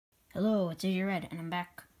Hello, it's AJ Red, and I'm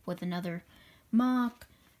back with another MOC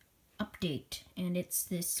update. And it's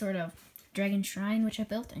this sort of dragon shrine which I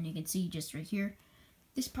built, and you can see just right here.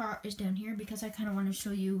 This part is down here because I kind of want to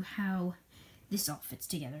show you how this all fits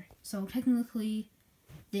together. So technically,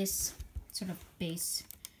 this sort of base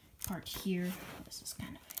part here, this is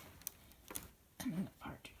kind of coming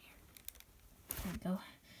apart here. There we go.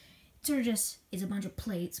 It sort of just is a bunch of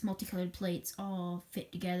plates, multicolored plates, all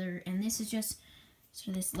fit together, and this is just so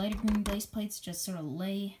this lighter green base plates just sort of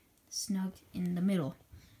lay snug in the middle.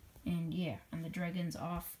 And yeah, and the dragon's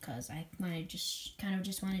off because I wanted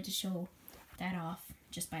just wanted to show that off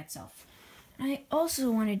just by itself. And I also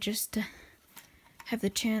wanted just to have the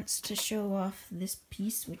chance to show off this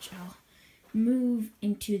piece, which I'll move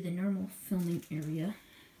into the normal filming area.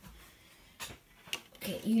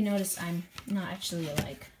 Okay, you notice I'm not actually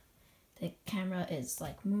the camera is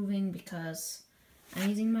moving because I'm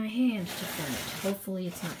using my hand to film it. Hopefully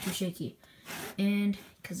it's not too shaky. And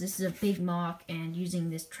because this is a big MOC and using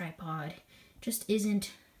this tripod just doesn't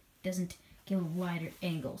give a wider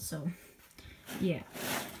angle. So yeah.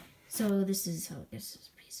 So this is how this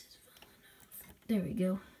piece is falling off. There we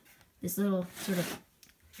go. This little sort of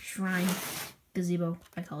shrine gazebo,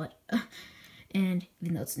 I call it. And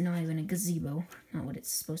even though it's not even a gazebo, not what it's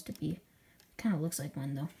supposed to be. Kind of looks like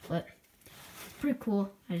one though, but pretty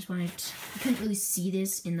cool. I just wanted to, you couldn't really see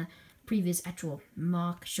this in the previous actual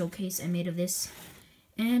MOC showcase I made of this.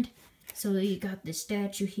 And so you got this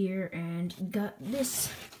statue here and you got this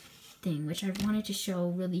thing, which I wanted to show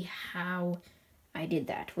really how I did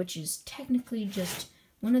that, which is technically just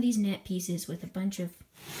one of these net pieces with a bunch of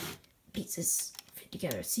pieces fit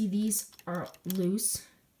together. See, these are loose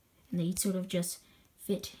and they sort of just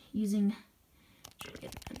fit using, try to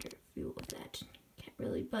get under view of that, can't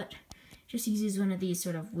really, but just uses one of these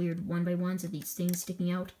sort of weird 1x1s of these things sticking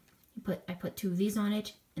out. I put two of these on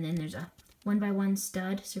it, and then there's a 1x1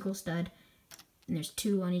 stud, circle stud, and there's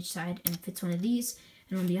two on each side, and it fits one of these.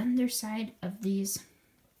 And on the other side of these,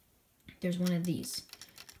 there's one of these,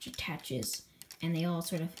 which attaches, and they all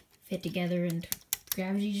sort of fit together, and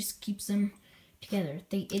gravity just keeps them together.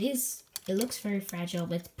 It looks very fragile,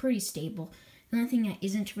 but it's pretty stable. The only thing that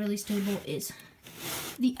isn't really stable is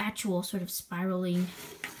the actual sort of spiraling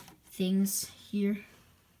things here.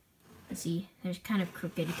 See, they're kind of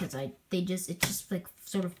crooked because it just like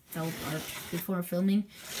sort of fell apart before filming.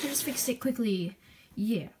 I just fixed it quickly.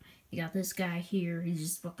 Yeah, you got this guy here. He's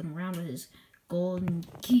just fucking around with his golden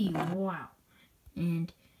key. Wow.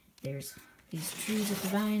 And there's these trees with the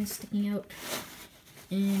vines sticking out.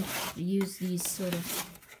 And we use these sort of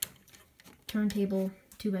turntable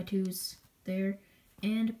 2x2s there.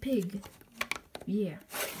 And a pig. Yeah.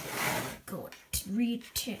 Go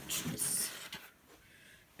reattach this.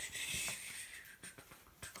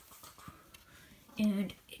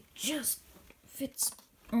 And it just fits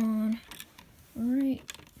on right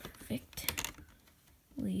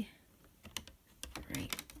perfectly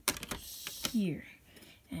right here.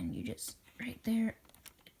 And you just right there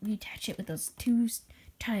reattach it with those two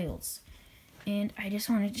tiles. And I just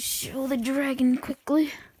wanted to show the dragon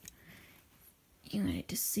quickly. You wanted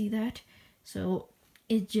to see that. So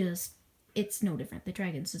it's no different. The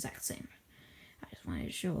dragon's the exact same. I just wanted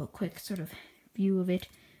to show a quick sort of view of it.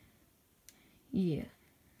 Yeah,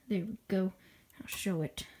 there we go. I'll show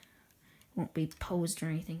it. Won't be posed or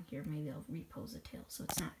anything. Here, maybe I'll repose the tail so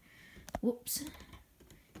it's not, whoops,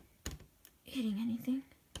 hitting anything.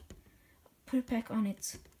 Put it back on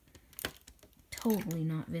its totally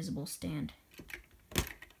not visible stand.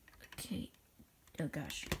 Okay. Oh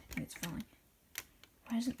gosh, I think it's falling.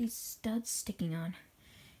 Why isn't these studs sticking on?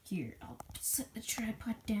 Here, I'll set the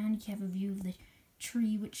tripod down. You have a view of the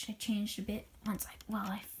tree, which I changed a bit while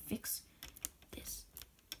I fix this.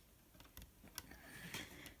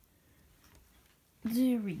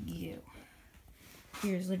 There we go.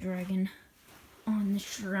 Here's the dragon on the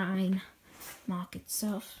shrine MOC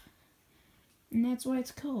itself. And that's why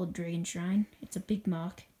it's called Dragon Shrine. It's a big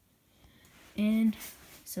MOC. And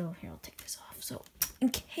so here, I'll take this off. So in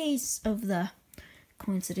case of the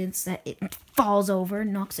coincidence that it falls over,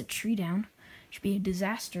 knocks a tree down, should be a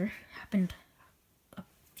disaster. Happened a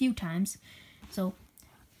few times. So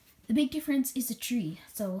the big difference is the tree.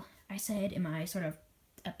 So I said in my sort of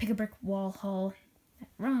a pick-a-brick wall haul that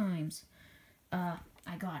rhymes, I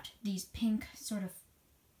got these pink sort of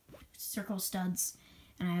circle studs,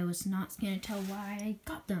 and I was not going to tell why I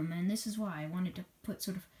got them, and this is why. I wanted to put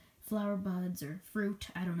sort of flower buds or fruit,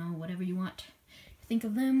 I don't know, whatever you want to think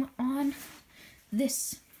of them, on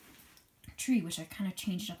this tree, which I kind of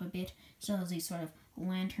changed up a bit. So there's these sort of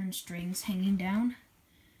lantern strings hanging down.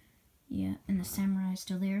 Yeah, and the samurai is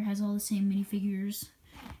still there, has all the same minifigures.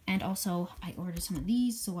 And also, I ordered some of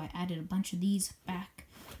these, so I added a bunch of these back.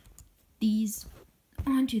 These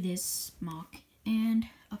onto this MOC. And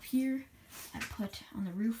up here, I put on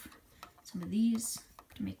the roof some of these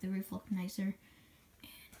to make the roof look nicer.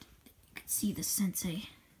 And you can see the sensei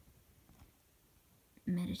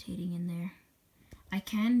meditating in there. I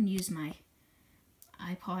can use my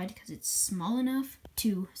iPod because it's small enough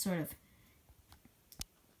to sort of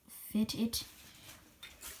fit it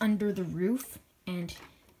under the roof, and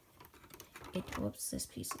it, whoops, this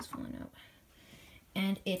piece is falling out.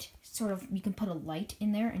 And it sort of, you can put a light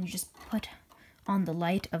in there and you just put on the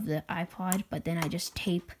light of the iPod, but then I just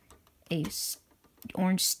tape a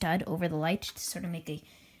orange stud over the light to sort of make a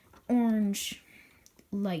orange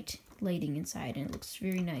lighting inside, and it looks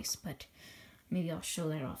very nice, but maybe I'll show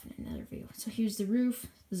that off in another video. So here's the roof,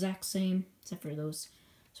 the exact same, except for those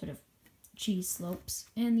sort of cheese slopes,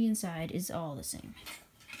 and the inside is all the same.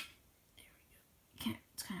 There we go.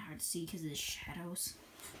 It's kind of hard to see because of the shadows.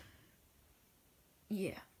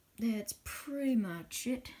 Yeah, that's pretty much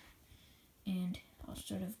it. And I'll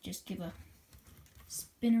sort of just give a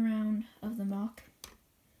spin around of the MOC.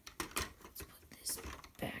 Let's put this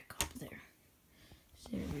back up there. So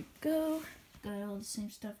there we go. Got all the same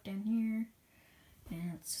stuff down here.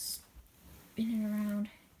 And let's spin it around.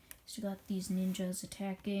 So we got these ninjas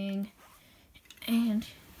attacking. And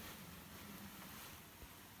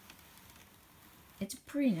it's a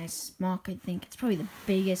pretty nice MOC, I think. It's probably the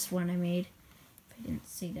biggest one I made. If I didn't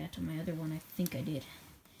say that on my other one, I think I did.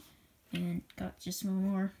 And got just some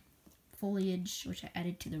more foliage, which I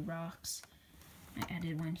added to the rocks. I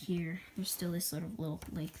added one here. There's still this sort of little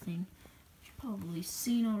lake thing, which you've probably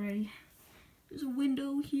seen already. There's a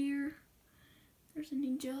window here. There's a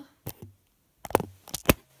ninja.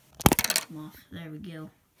 Come off. There we go.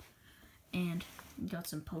 And got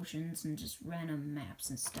some potions and just random maps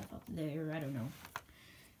and stuff up there. I don't know.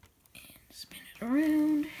 And spin it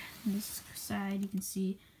around. On this side, you can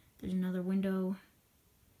see there's another window.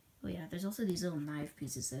 Oh yeah, there's also these little knife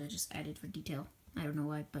pieces that I just added for detail. I don't know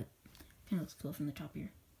why, but kind of looks cool from the top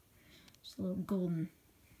here. Just a little golden,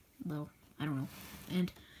 well, I don't know.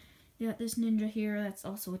 And you got this ninja here that's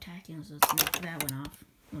also attacking, so let's knock that one off.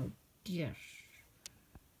 Oh, yes.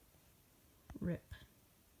 Rip.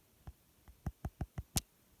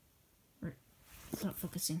 Rip. It's not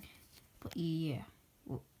focusing. But yeah.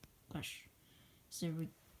 Oh, gosh. So there we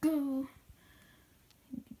go.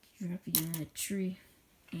 Drop you in a tree.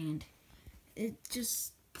 And it's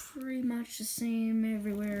just pretty much the same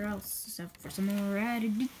everywhere else, except for some more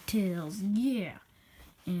added details. Yeah.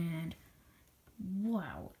 And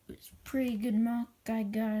wow, it's pretty good MOC, I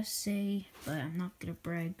gotta say, but I'm not gonna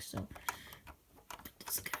brag, so put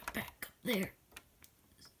this guy back up there.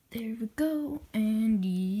 There we go, and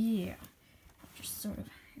yeah, just sort of,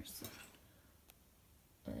 here's the,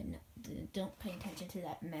 don't pay attention to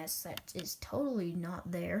that mess, that is totally not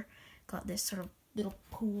there. Got this sort of little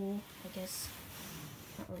pool, I guess,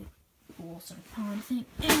 not really pool, sort of pond thing,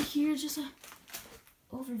 and here's just a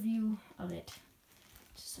overview of it,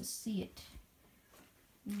 just to see it.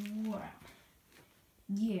 Wow.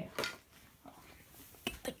 Yeah. Oh,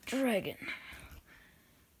 get the dragon.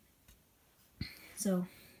 So,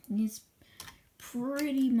 it's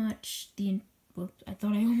pretty much the... Whoops, I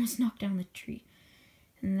thought I almost knocked down the tree.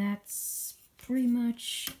 And that's pretty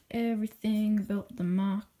much everything about the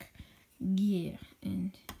MOC. Yeah.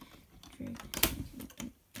 And...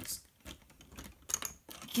 this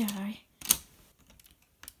guy.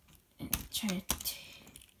 And try to...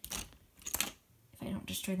 I don't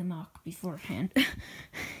destroy the MOC beforehand.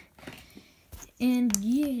 And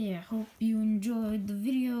yeah, hope you enjoyed the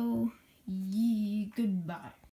video. Yeah, goodbye.